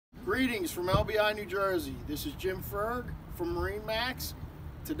Greetings from LBI, New Jersey. This is Jim Ferg from MarineMax.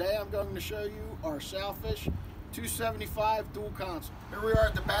 Today I'm going to show you our Sailfish 275 dual console. Here we are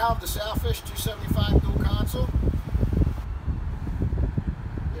at the bow of the Sailfish 275 dual console.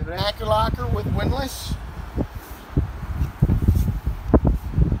 You have an anchor locker with windlass,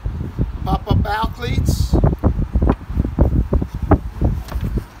 pop-up bow cleats,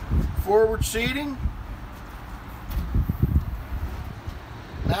 forward seating,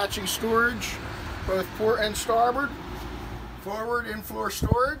 matching storage, both port and starboard, forward in-floor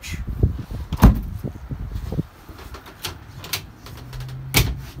storage,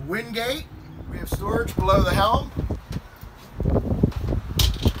 wind gate, we have storage below the helm,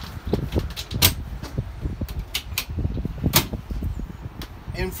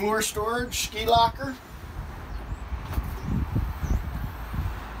 in-floor storage, ski locker.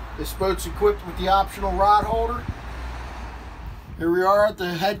 This boat's equipped with the optional rod holder. Here we are at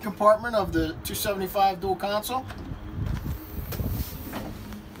the head compartment of the 275 dual console.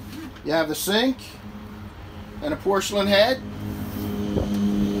 You have the sink and a porcelain head.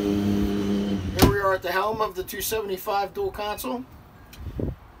 Here we are at the helm of the 275 dual console.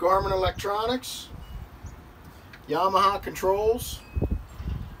 Garmin electronics, Yamaha controls,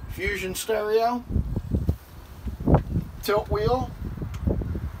 Fusion stereo, tilt wheel,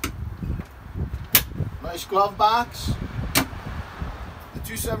 nice glove box. The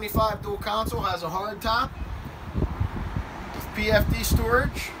 275 dual console has a hard top with PFD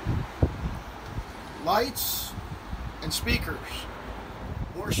storage, lights, and speakers.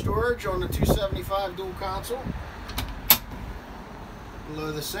 More storage on the 275 dual console.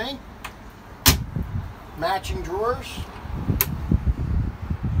 Below the sink, matching drawers.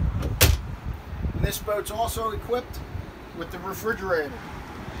 And this boat's also equipped with the refrigerator.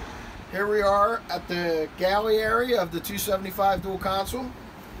 Here we are at the galley area of the 275 dual console.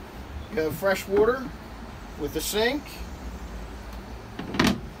 You have fresh water with a sink,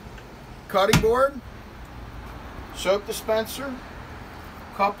 cutting board, soap dispenser,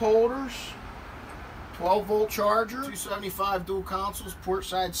 cup holders, 12-volt charger, 275 dual consoles, port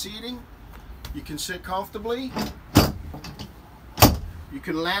side seating. You can sit comfortably. You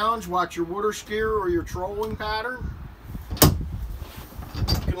can lounge, watch your water skier or your trolling pattern. You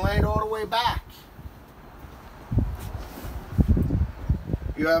can lay it all the way back.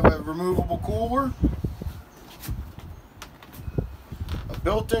 You have a removable cooler, a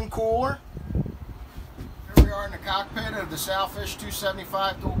built-in cooler. Here we are in the cockpit of the Sailfish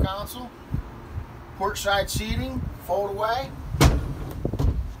 275 dual console. Port side seating, fold away.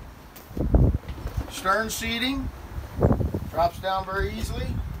 Stern seating, drops down very easily.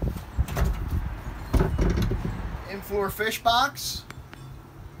 In-floor fish box.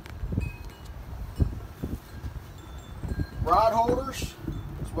 Rod holders,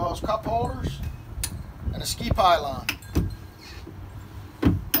 as well as cup holders, and a ski pylon.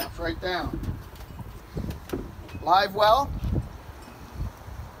 Drops right down. Live well.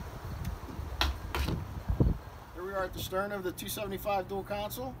 Here we are at the stern of the 275 dual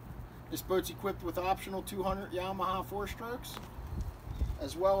console. This boat's equipped with optional 200 Yamaha 4-strokes,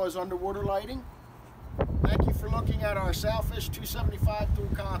 as well as underwater lighting. Thank you for looking at our Sailfish 275 dual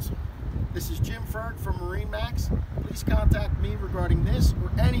console. This is Jim Ferg from MarineMax. Please contact me regarding this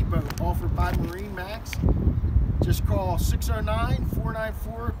or any boat offered by MarineMax. Just call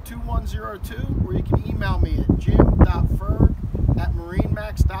 609-494-2102 or you can email me at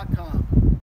jim.ferg@marinemax.com.